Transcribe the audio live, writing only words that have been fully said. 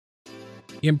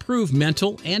Improve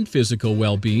mental and physical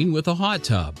well-being with a hot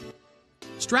tub.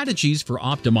 Strategies for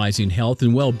optimizing health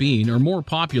and well-being are more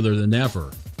popular than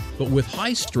ever, but with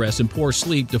high stress and poor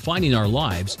sleep defining our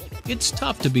lives, it's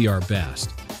tough to be our best.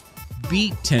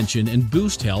 Beat tension and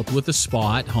boost health with a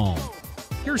spa at home.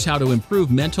 Here's how to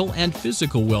improve mental and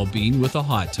physical well-being with a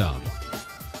hot tub.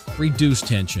 Reduce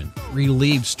tension,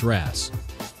 relieve stress.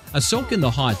 A soak in the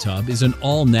hot tub is an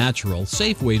all-natural,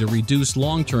 safe way to reduce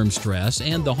long-term stress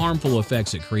and the harmful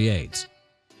effects it creates.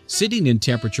 Sitting in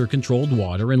temperature-controlled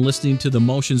water and listening to the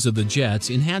motions of the jets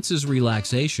enhances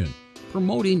relaxation,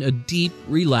 promoting a deep,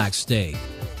 relaxed state.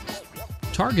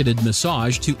 Targeted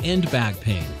massage to end back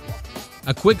pain.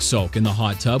 A quick soak in the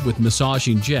hot tub with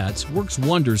massaging jets works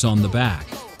wonders on the back,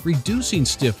 reducing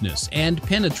stiffness and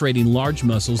penetrating large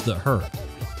muscles that hurt.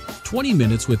 20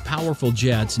 minutes with powerful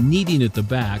jets kneading at the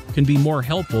back can be more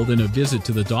helpful than a visit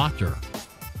to the doctor.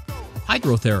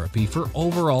 Hydrotherapy for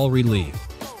overall relief.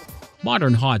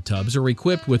 Modern hot tubs are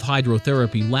equipped with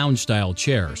hydrotherapy lounge-style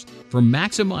chairs for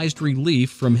maximized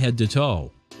relief from head to toe.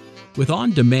 With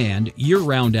on-demand,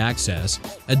 year-round access,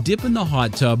 a dip in the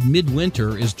hot tub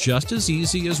midwinter is just as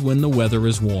easy as when the weather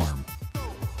is warm.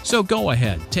 So go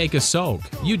ahead, take a soak.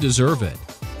 You deserve it.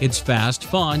 It's fast,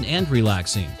 fun, and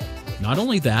relaxing. Not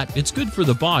only that, it's good for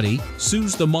the body,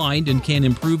 soothes the mind, and can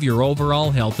improve your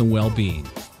overall health and well-being.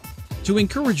 To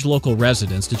encourage local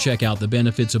residents to check out the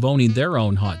benefits of owning their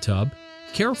own hot tub,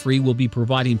 Carefree will be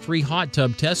providing free hot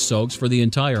tub test soaks for the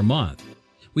entire month.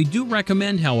 We do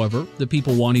recommend, however, that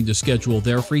people wanting to schedule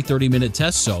their free 30-minute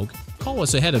test soak call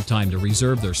us ahead of time to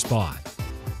reserve their spot.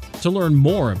 To learn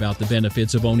more about the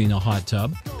benefits of owning a hot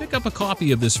tub, pick up a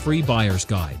copy of this free buyer's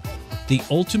guide, The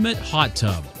Ultimate Hot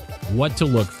Tub: What to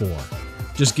Look For.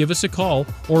 Just give us a call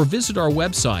or visit our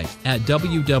website at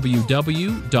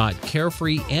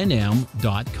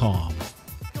www.carefreenm.com.